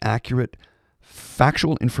 historically accurate,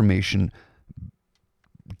 factual information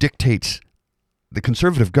dictates the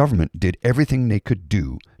Conservative government did everything they could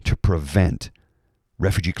do to prevent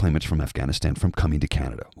refugee claimants from Afghanistan from coming to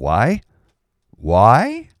Canada. Why?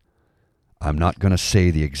 I'm not going to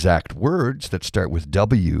say the exact words that start with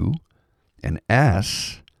W and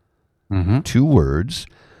S, 2 words,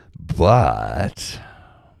 but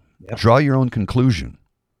draw your own conclusion.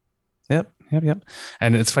 Yep.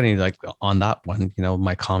 And it's funny, like on that one,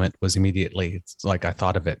 my comment was immediately, it's like I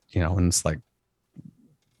thought of it, and it's like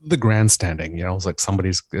the grandstanding, it's like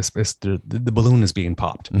the balloon is being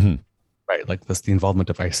popped, right? Like this, the involvement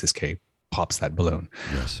of ISIS-K pops that balloon.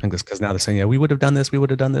 Yes. Because now they're saying, we would have done this.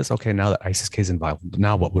 Okay, now that ISIS-K is involved,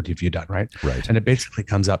 now what would have you done, right? Right. And it basically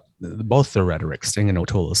comes up, both the rhetoric, Sting and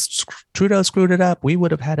O'Toole, Trudeau screwed it up. We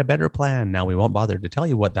would have had a better plan. Now we won't bother to tell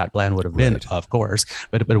you what that plan would have been, of course,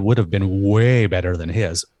 but it would have been way better than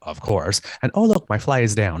his, of course. And oh, look, my fly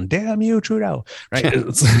is down. Damn you, Trudeau, right?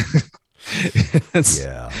 It's,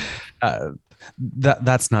 Yeah. uh,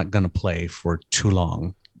 that's not going to play for too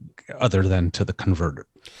long, other than to the converted,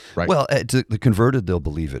 right? Well, to the converted, they'll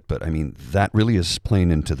believe it, but I mean, that really is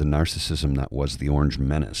playing into the narcissism that was the Orange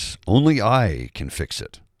Menace. Only I can fix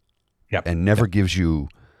it, Yep. and never gives you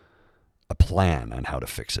a plan on how to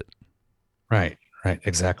fix it. Right. Right.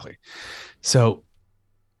 Exactly. So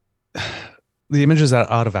the images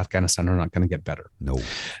out of Afghanistan are not going to get better. No.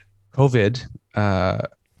 COVID,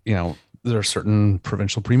 you know, there are certain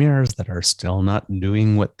provincial premiers that are still not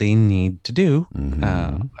doing what they need to do.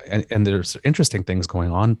 Mhm. And there's interesting things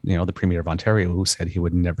going on. You know, the premier of Ontario, who said he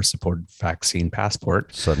would never support vaccine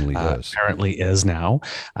passport, Suddenly does. apparently is now.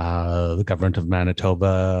 The government of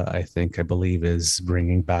Manitoba, I believe, is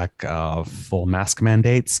bringing back full mask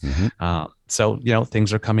mandates. Mhm. So, you know,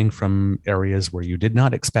 things are coming from areas where you did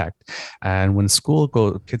not expect. And when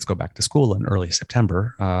kids go back to school in early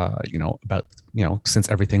September, since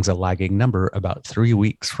everything's a lagging number, about 3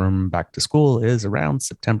 weeks from back to school is around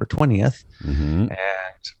September 20th. Mhm.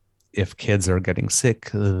 And if kids are getting sick,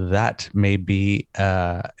 that may be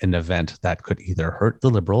an event that could either hurt the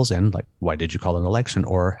Liberals and, like, why did you call an election,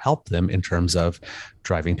 or help them in terms of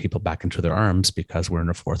driving people back into their arms, because we're in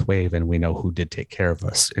a fourth wave and we know who did take care of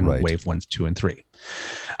us in Right. wave 1, 2, and 3.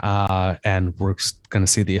 And we're going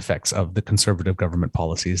to see the effects of the conservative government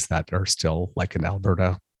policies that are still, like in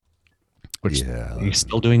Alberta, which is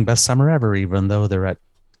still doing best summer ever, even though they're at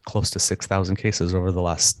close to 6,000 cases over the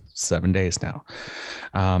last 7 days now.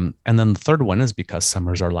 And then the third one is because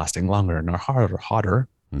summers are lasting longer and are hotter.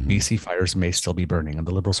 Mhm. BC fires may still be burning, and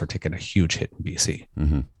the Liberals are taking a huge hit in BC.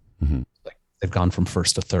 Mhm. Mhm. They've gone from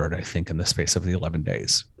first to third, I think, in the space of the 11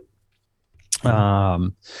 days.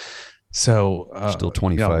 Still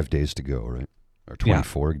 25 days to go, right? Or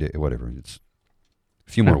 24 days, whatever. It's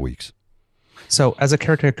a few more weeks. So as a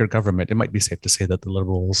caretaker government, it might be safe to say that the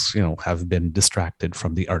Liberals, have been distracted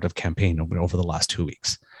from the art of campaign over the last 2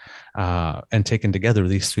 weeks. And taken together,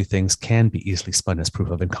 these three things can be easily spun as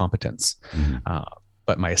proof of incompetence. Mhm.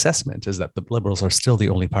 But my assessment is that the Liberals are still the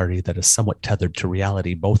only party that is somewhat tethered to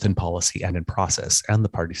reality, both in policy and in process, and the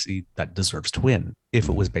party that deserves to win if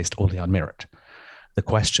it was based only on merit. The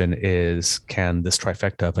question is, can this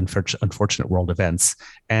trifecta of unfortunate world events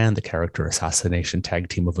and the character assassination tag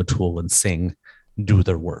team of O'Toole and Singh do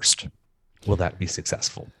their worst? Will that be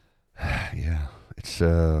successful? Yeah, it's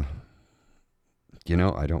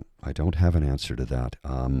I don't have an answer to that.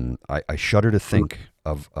 I shudder to think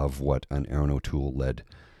of what an Aaron O'Toole led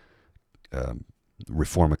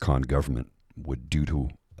Reformicon government would do to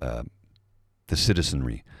the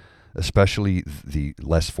citizenry, especially the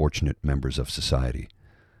less fortunate members of society.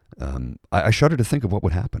 I shudder to think of what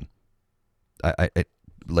would happen. I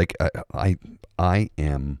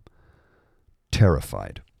am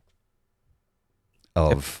terrified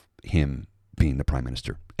of him being the prime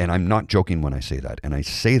minister. And I'm not joking when I say that. And I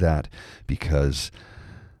say that because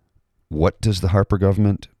what does the Harper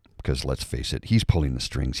government, because let's face it, he's pulling the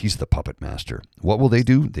strings. He's the puppet master. What will they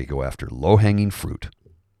do? They go after low-hanging fruit.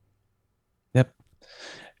 Yep.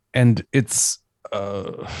 And it's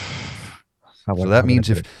so that means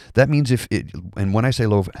if it, and when I say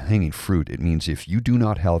low-hanging fruit, it means if you do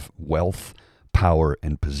not have wealth, power,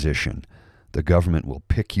 and position, the government will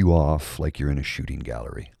pick you off like you're in a shooting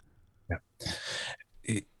gallery.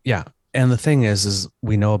 Yeah. And the thing is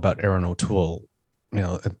we know about Aaron O'Toole.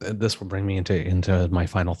 This will bring me into my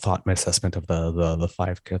final thought, my assessment of the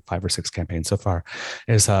five or six campaigns so far,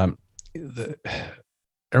 is Aaron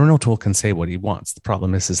O'Toole can say what he wants. The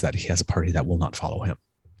problem is that he has a party that will not follow him.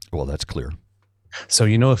 Well, that's clear. So,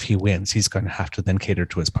 if he wins, he's going to have to then cater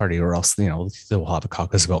to his party, or else, they'll have a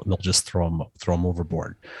caucus vote and they'll just throw him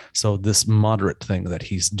overboard. So this moderate thing that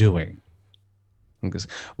he's doing, because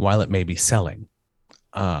while it may be selling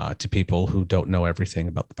to people who don't know everything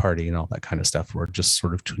about the party and all that kind of stuff, we're just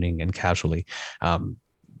sort of tuning in casually.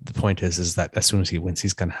 The point is that as soon as he wins,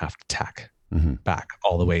 he's going to have to tack back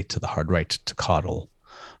all the way to the hard right to coddle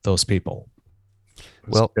those people.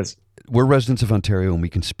 Well, we're residents of Ontario, and we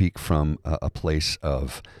can speak from a place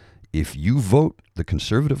of, if you vote the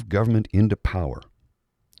Conservative government into power,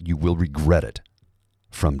 you will regret it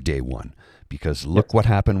from day one. Because look what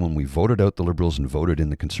happened when we voted out the Liberals and voted in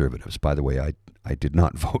the Conservatives. By the way, I did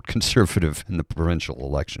not vote Conservative in the provincial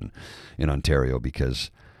election in Ontario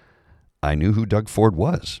because I knew who Doug Ford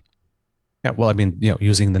was. Yeah, well, I mean,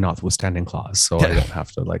 using the notwithstanding clause, so I don't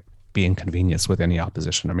have to be inconvenienced with any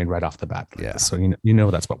opposition. I mean, right off the bat. Yeah. So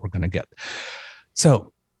that's what we're going to get.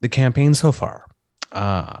 So the campaign so far,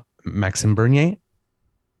 Maxime Bernier,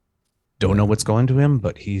 don't know what's going to him,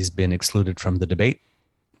 but he's been excluded from the debate.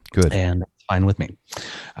 Good. And fine with me.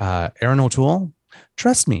 Aaron O'Toole,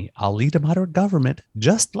 Trust me, I'll lead a moderate government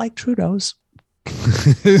just like Trudeau's.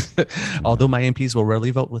 Although my MPs will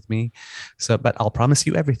rarely vote with me, but I'll promise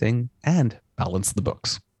you everything and balance the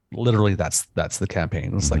books. Literally, that's the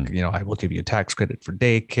campaign. It's like, I will give you a tax credit for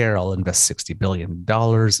daycare. I'll invest $60 billion in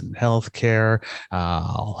healthcare.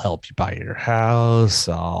 I'll help you buy your house.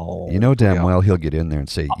 Well he'll get in there and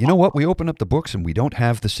say, you know what? We open up the books and we don't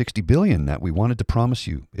have the $60 billion that we wanted to promise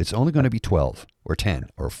you. It's only going to be 12 or 10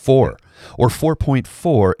 or 4 or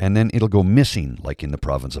 4.4, and then it'll go missing, like in the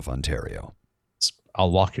province of Ontario.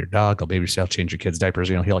 I'll walk your dog. I'll babysit. I'll change your kids' diapers.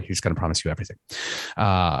 He's going to promise you everything.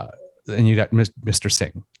 And you got Mr.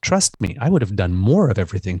 Singh. Trust me, I would have done more of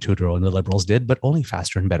everything Trudeau and the Liberals did, but only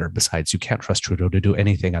faster and better. Besides, you can't trust Trudeau to do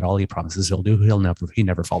anything at all he promises he'll do. He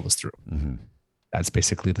never follows through. Mm-hmm. That's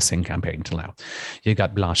basically the Singh campaign till now. You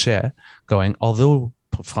got Blanchet going, although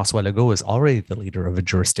François Legault is already the leader of a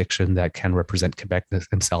jurisdiction that can represent Quebec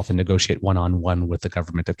himself and negotiate one-on-one with the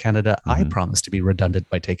government of Canada, I promise to be redundant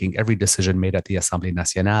by taking every decision made at the Assemblée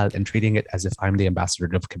Nationale and treating it as if I'm the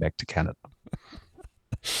ambassador of Quebec to Canada.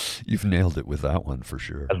 You've nailed it with that one for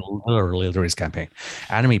sure. Literally his campaign.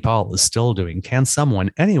 Annemie Paul is still doing, can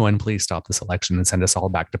anyone please stop this election and send us all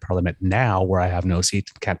back to Parliament now, where I have no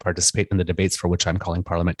seat and can't participate in the debates for which I'm calling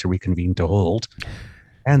Parliament to reconvene to hold.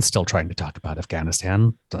 And still trying to talk about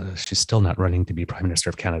Afghanistan. She's still not running to be Prime Minister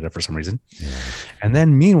of Canada for some reason. Yeah. And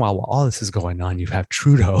then meanwhile, while all this is going on, you have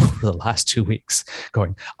Trudeau for the last 2 weeks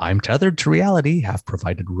going, I'm tethered to reality, have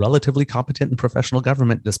provided relatively competent and professional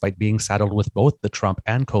government despite being saddled with both the Trump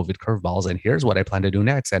and COVID curveballs. And here's what I plan to do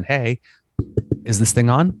next. And hey, is this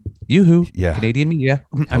thing on? Yoo-hoo. Yeah. Canadian media.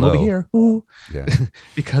 I'm over here. Ooh. Yeah.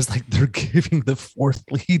 Because they're giving the fourth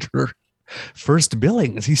leader first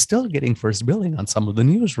billing. Is he still getting first billing on some of the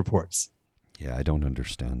news reports? Yeah, I don't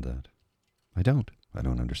understand that. I don't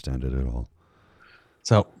understand it at all.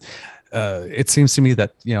 So it seems to me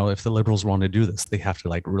that, if the Liberals want to do this, they have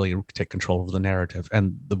to really take control of the narrative.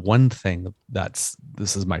 And the one thing this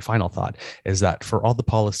is my final thought, is that for all the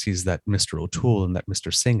policies that Mr. O'Toole and that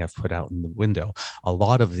Mr. Singh have put out in the window, a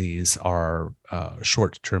lot of these are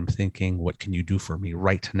short-term thinking. What can you do for me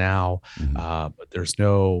right now? But there's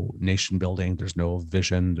no nation building. There's no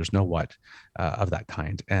vision. There's no of that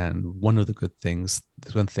kind. And one of the things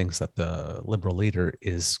that the Liberal leader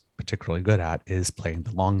is particularly good at is playing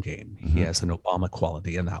the long game. He has an Obama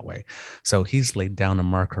quality in that way. So he's laid down a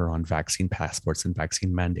marker on vaccine passports and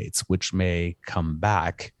vaccine mandates, which may come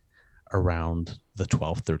back around the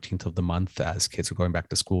 12th, 13th of the month as kids are going back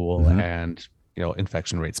to school and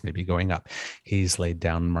infection rates may be going up. He's laid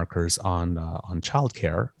down markers on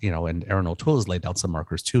childcare, and Erin O'Toole has laid down some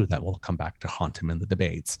markers too that will come back to haunt him in the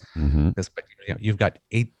debates. Because you've got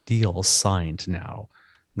 8 deals signed now.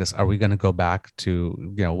 Are we going to go back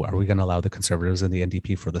to, are we going to allow the Conservatives and the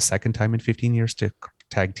NDP for the second time in 15 years to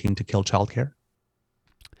tag team to kill childcare?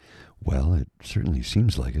 Well, it certainly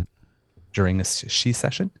seems like it. During this she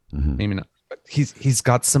session? Maybe not. But he's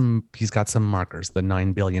got some markers, the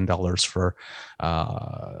 $9 billion for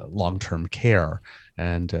long-term care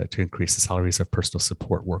and to increase the salaries of personal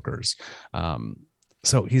support workers.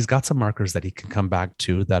 So he's got some markers that he can come back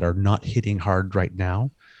to that are not hitting hard right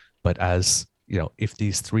now, but as if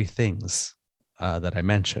these 3 things that I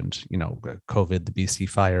mentioned, COVID, the BC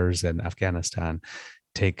fires, and Afghanistan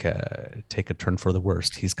take a turn for the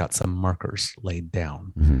worst, he's got some markers laid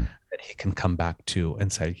down that he can come back to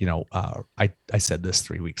and say, I said this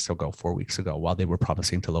 4 weeks ago, while they were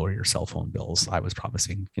promising to lower your cell phone bills, I was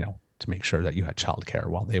promising, to make sure that you had childcare,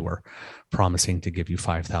 while they were promising to give you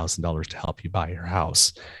 $5,000 to help you buy your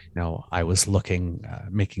house. I was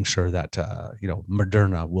making sure that,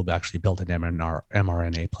 Moderna will actually build an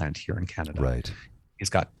mRNA plant here in Canada. Right. He's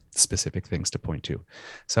got specific things to point to.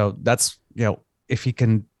 So that's, if he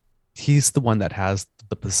can, he's the one that has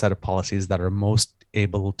the set of policies that are most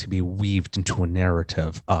able to be weaved into a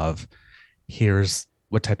narrative of, here's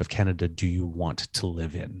what type of Canada do you want to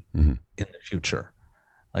live in the future,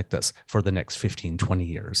 like this, for the next 15, 20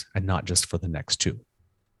 years, and not just for the next 2.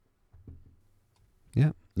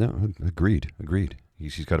 Yeah, no, agreed.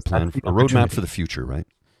 He's got a plan, a roadmap for the future, right?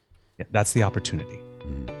 Yeah, that's the opportunity.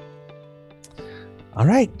 All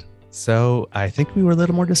right. So I think we were a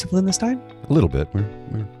little more disciplined this time. A little bit. We're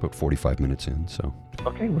about 45 minutes in, so.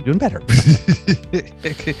 Okay, we're doing better.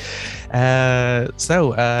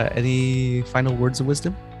 So any final words of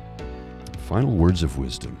wisdom? Final words of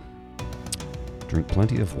wisdom. Drink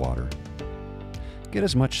plenty of water. Get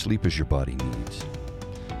as much sleep as your body needs.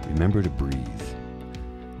 Remember to breathe.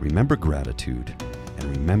 Remember gratitude. And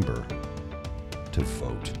remember to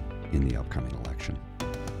vote in the upcoming election.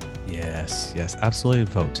 Yes, absolutely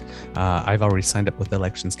vote. I've already signed up with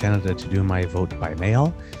Elections Canada to do my vote by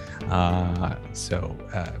mail.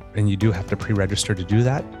 And you do have to pre-register to do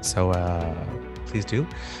that. So please do.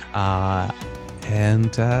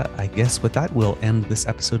 And I guess with that, we'll end this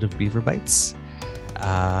episode of Beaver Bites.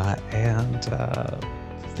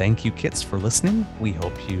 Thank you, Kits, for listening. We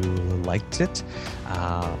hope you liked it.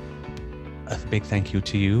 A big thank you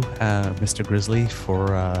to you, Mr. Grizzly, for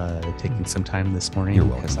taking some time this morning. You're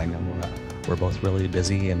welcome. Because I know we're both really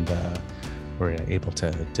busy and we're able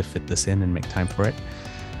to fit this in and make time for it.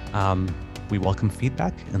 We welcome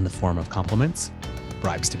feedback in the form of compliments,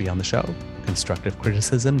 bribes to be on the show, constructive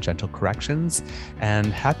criticism, gentle corrections,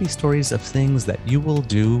 and happy stories of things that you will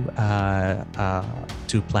do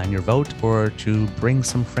to plan your vote or to bring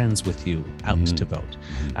some friends with you out to vote.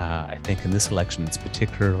 I think in this election, it's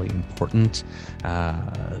particularly important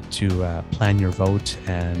to plan your vote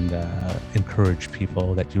and encourage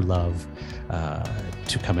people that you love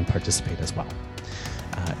to come and participate as well.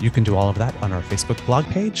 You can do all of that on our Facebook blog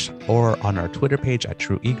page or on our Twitter page at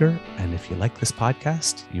True Eager. And if you like this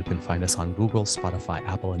podcast, you can find us on Google, Spotify,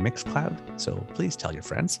 Apple, and Mixcloud. So please tell your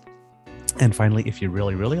friends. And finally, if you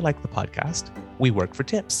really, really like the podcast, we work for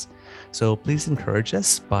tips. So please encourage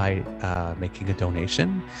us by making a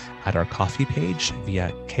donation at our coffee page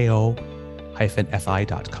via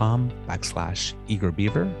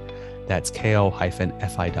ko-fi.com/eagerbeaver. That's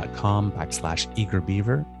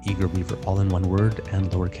ko-fi.com/eagerbeaver, eagerbeaver all in one word and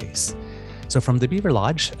lowercase. So from the Beaver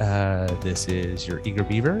Lodge, this is your Eager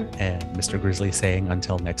Beaver and Mr. Grizzly saying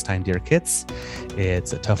until next time, dear Kits,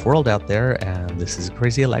 it's a tough world out there and this is a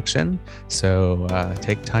crazy election. So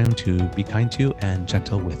take time to be kind to and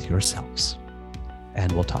gentle with yourselves.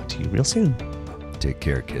 And we'll talk to you real soon. Take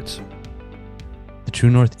care, kids. The True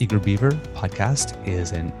North Eager Beaver podcast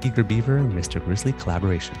is an Eager Beaver Mr. Grizzly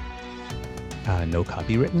collaboration. No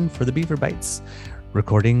copy written for the Beaver Bites.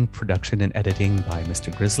 Recording, production, and editing by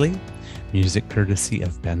Mr. Grizzly. Music courtesy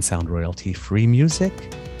of Ben Sound Royalty Free Music.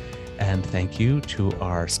 And thank you to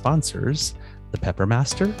our sponsors, The Pepper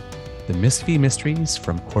Master, The Miss V Mysteries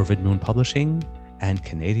from Corvid Moon Publishing, and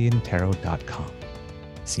CanadianTarot.com.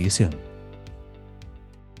 See you soon.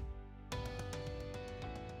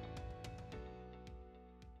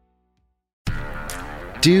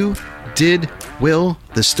 Do, Did, Will,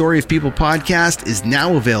 the Story of People podcast is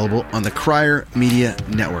now available on the Crier Media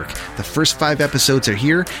Network. The first 5 episodes are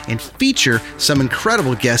here and feature some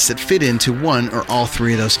incredible guests that fit into one or all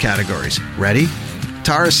 3 of those categories. Ready?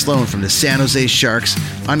 Tara Sloan from the San Jose Sharks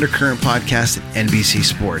Undercurrent podcast at NBC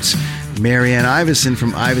Sports. Marianne Iveson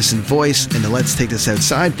from Iveson Voice and the Let's Take This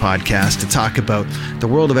Outside podcast to talk about the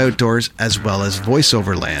world of outdoors as well as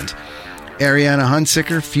voiceover land. Ariana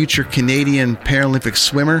Hunsicker, future Canadian Paralympic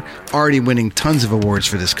swimmer, already winning tons of awards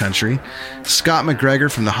for this country. Scott McGregor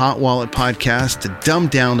from the Hot Wallet podcast to dumb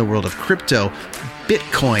down the world of crypto,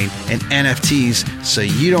 Bitcoin, and NFTs so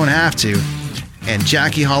you don't have to. And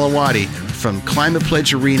Jackie Holowati from Climate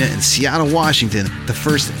Pledge Arena in Seattle, Washington, the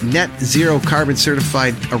first net zero carbon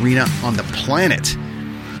certified arena on the planet.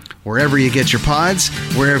 Wherever you get your pods,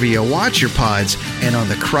 wherever you watch your pods, and on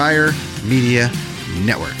the Crier Media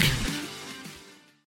Network.